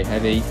feels very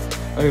heavy.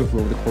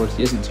 Overall the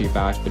quality isn't too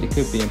bad, but it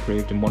could be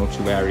improved in 1 or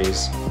 2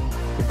 areas.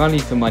 The value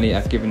for money,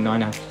 I've given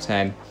 9 out of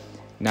 10.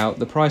 Now,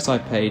 the price I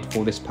paid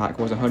for this pack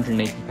was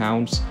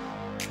 £180,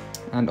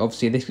 and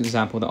obviously this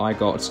example that I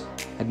got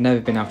had never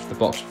been out of the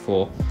box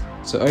before,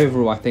 so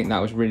overall I think that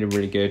was really,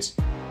 really good.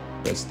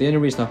 But the only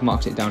reason I've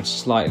marked it down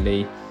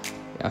slightly,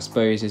 I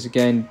suppose, is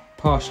again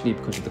partially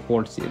because of the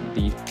quality,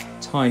 the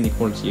tiny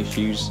quality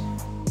issues.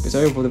 But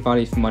overall the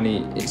value for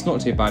money, it's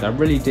not too bad. I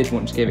really did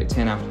want to give it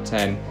 10 out of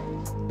 10,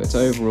 but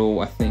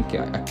overall I think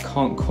I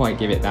can't quite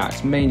give it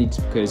that, mainly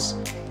because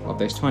of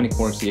those tiny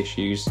quality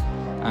issues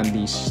and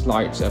the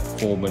slight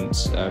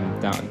performance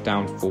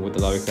downfall with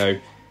the loco.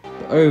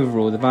 But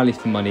overall, the value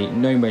for money,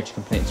 no major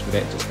complaints with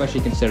it,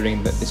 especially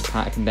considering that this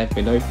pack had never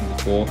been opened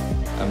before,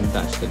 and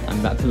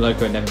that the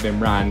logo had never been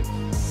ran.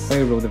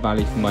 Overall, the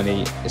value for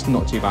money, it's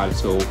not too bad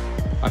at all.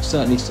 I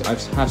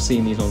have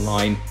seen these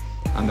online,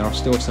 and there are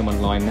still some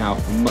online now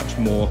for much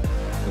more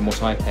than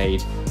what I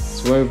paid.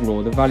 So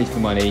overall, the value for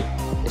money,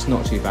 it's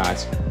not too bad.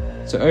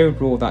 So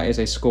overall, that is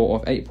a score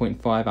of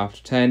 8.5 out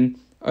of 10.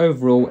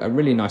 Overall, a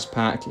really nice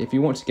pack. If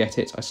you want to get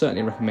it, I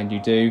certainly recommend you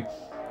do.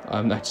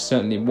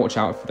 Certainly watch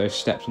out for those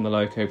steps on the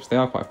loco, because they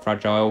are quite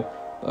fragile.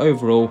 But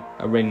overall,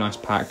 a really nice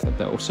pack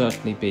that will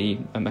certainly be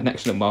an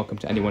excellent welcome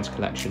to anyone's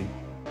collection.